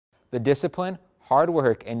The discipline, hard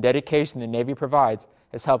work, and dedication the Navy provides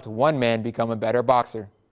has helped one man become a better boxer.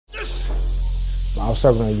 I was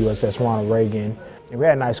serving on the USS Ronald Reagan, and we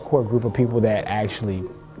had a nice core group of people that actually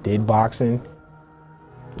did boxing.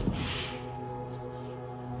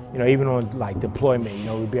 You know, even on like deployment, you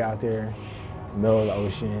know, we'd be out there in the middle of the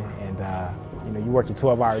ocean, and you know, you work a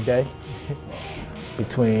 12-hour day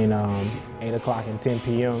between 8 o'clock and 10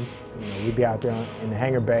 p.m. You know, we'd be out there in the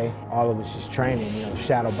hangar bay, all of us just training, you know,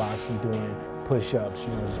 shadow boxing, doing push-ups, you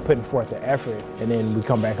know, just putting forth the effort. And then we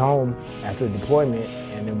come back home after deployment,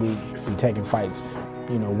 and then we taking fights,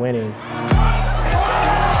 you know, winning. And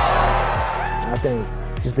I think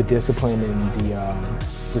just the discipline and the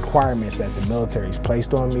requirements that the military's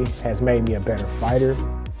placed on me has made me a better fighter.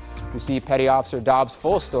 To see Petty Officer Dobbs'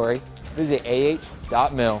 full story, visit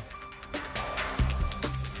ah.mil.